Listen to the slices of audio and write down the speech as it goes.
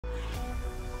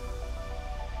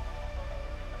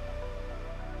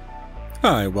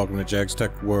Hi, welcome to Jag's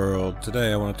Tech World.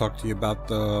 Today I want to talk to you about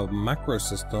the macro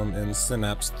system in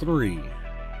Synapse 3.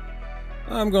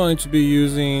 I'm going to be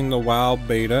using the WoW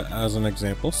beta as an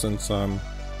example since I'm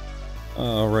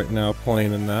right now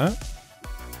playing in that.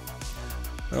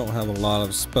 I don't have a lot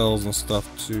of spells and stuff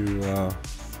to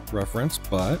reference,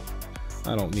 but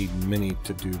I don't need many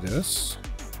to do this.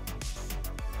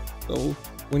 So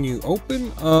when you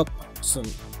open up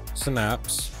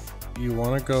Synapse, you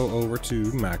want to go over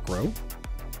to Macro.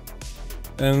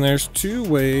 And there's two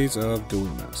ways of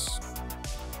doing this.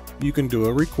 You can do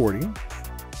a recording,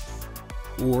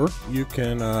 or you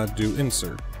can do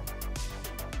insert.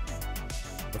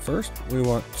 But first, we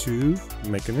want to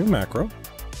make a new macro.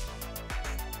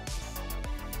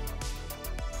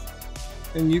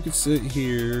 And you can sit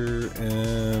here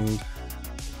and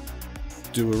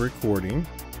do a recording.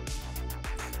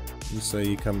 You say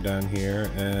you come down here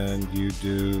and you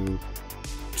do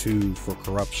 2 for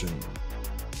corruption.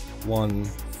 1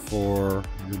 for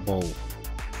your bowl,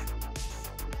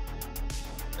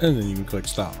 and then you can click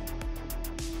stop,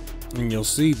 and you'll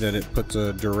see that it puts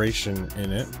a duration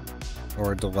in it,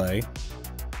 or a delay,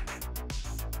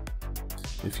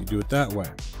 if you do it that way.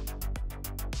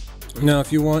 Now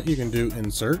if you want, you can do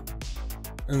insert,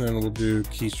 and then we'll do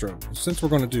keystroke. Since we're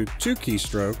going to do 2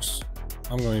 keystrokes,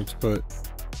 I'm going to put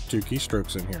 2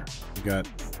 keystrokes in here.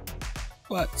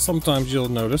 But sometimes you'll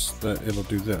notice that it'll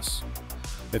do this.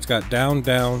 It's got down,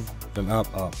 down, then up,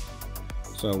 up.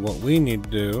 So what we need to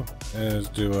do is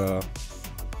do a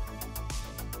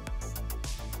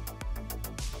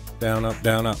down, up,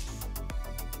 down, up.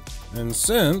 And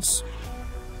since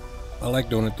I like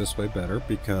doing it this way better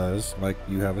because like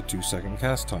you have a 2-second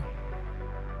cast time.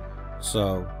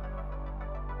 So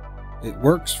it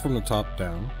works from the top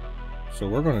down. So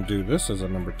we're going to do this as a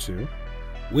number 2.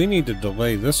 We need to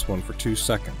delay this one for 2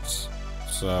 seconds.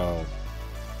 So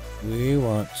we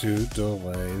want to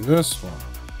delay this one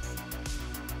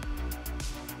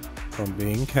from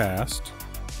being cast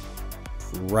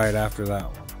right after that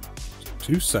one.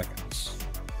 2 seconds.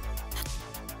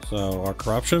 So our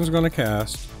corruption is going to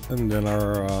cast, and then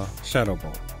our shadow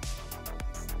bolt.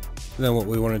 Then what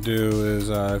we want to do is,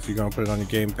 if you're going to put it on your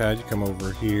gamepad, you come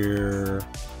over here,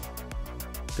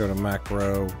 go to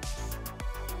macro,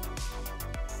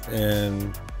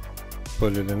 and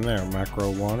put it in there, macro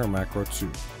 1 or macro 2.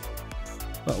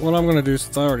 But what I'm going to do,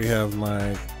 since I already have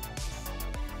my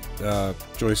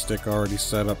joystick already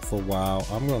set up for WoW,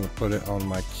 I'm going to put it on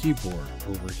my keyboard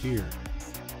over here.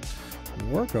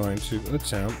 And we're going to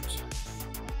attempt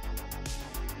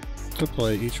to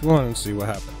play each one and see what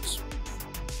happens.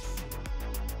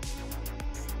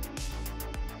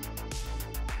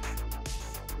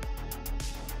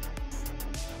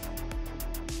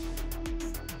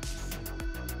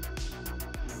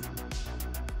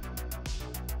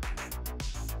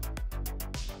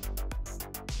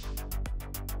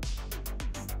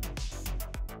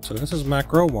 So this is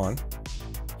macro 1,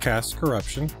 cast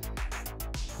corruption,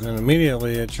 and then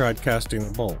immediately it tried casting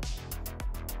the bolt.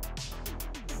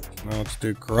 Now let's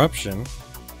do corruption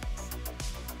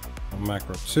on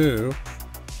macro 2.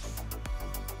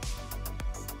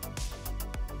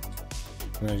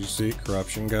 And as you see,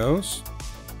 corruption goes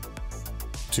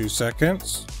 2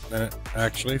 seconds, then it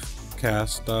actually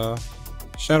cast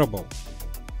shadow bolt.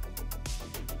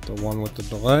 The one with the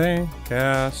delay,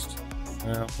 cast.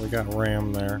 Yeah, we got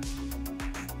RAM there.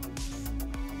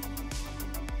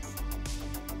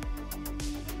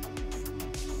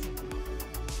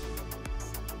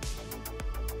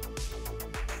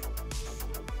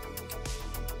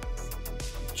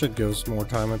 Should go some more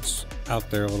time. It's out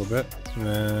there a little bit. And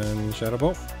then shadow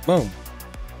bolt. Boom.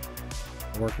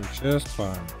 Working just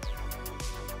fine.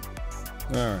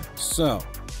 Alright, so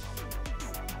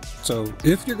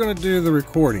if you're going to do the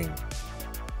recording,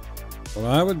 what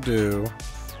I would do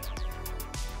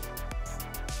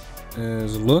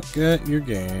is look at your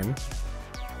game,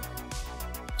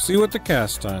 see what the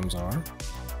cast times are,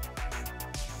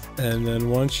 and then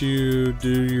once you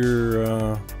do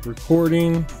your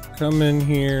recording, come in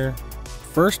here.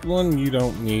 First one, you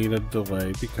don't need a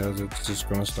delay because it's just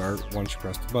going to start once you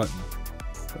press the button.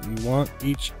 But you want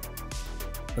each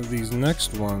of these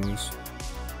next ones,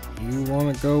 you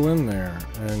want to go in there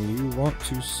and you want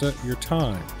to set your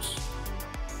times.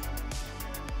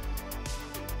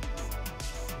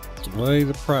 Delay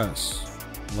the press,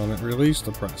 let it release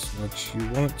the press, which you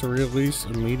want it to release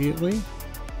immediately.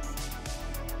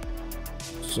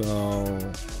 So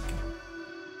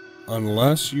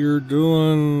unless you're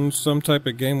doing some type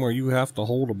of game where you have to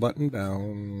hold a button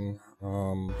down,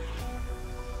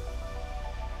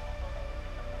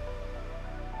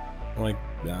 like,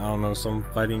 I don't know, some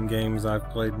fighting games I've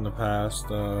played in the past.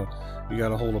 You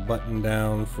gotta hold a button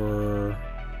down for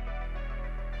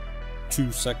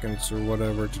 2 seconds or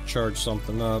whatever to charge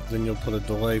something up, then you'll put a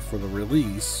delay for the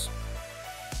release.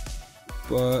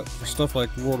 But for stuff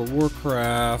like World of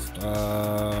Warcraft,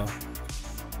 I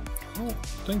don't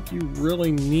think you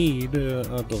really need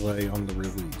a delay on the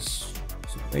release.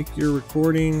 So make your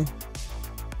recording,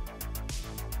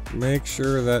 make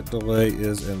sure that delay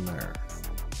is in there.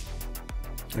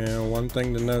 And one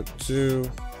thing to note too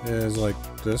is like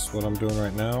this, what I'm doing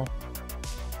right now,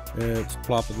 it's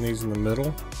plopping these in the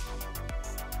middle.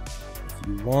 If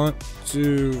you want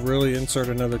to really insert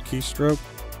another keystroke,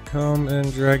 come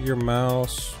and drag your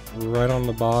mouse right on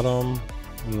the bottom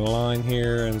in the line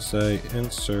here and say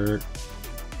insert,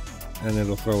 and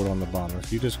it'll throw it on the bottom.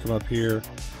 If you just come up here,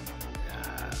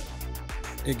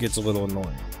 it gets a little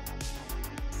annoying.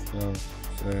 So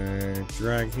say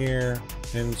drag here,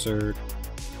 insert,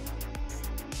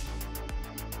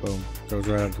 boom, goes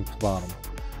right up to the bottom.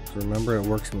 So remember, it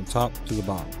works from the top to the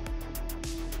bottom.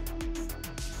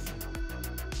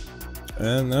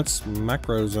 And that's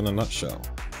macros in a nutshell.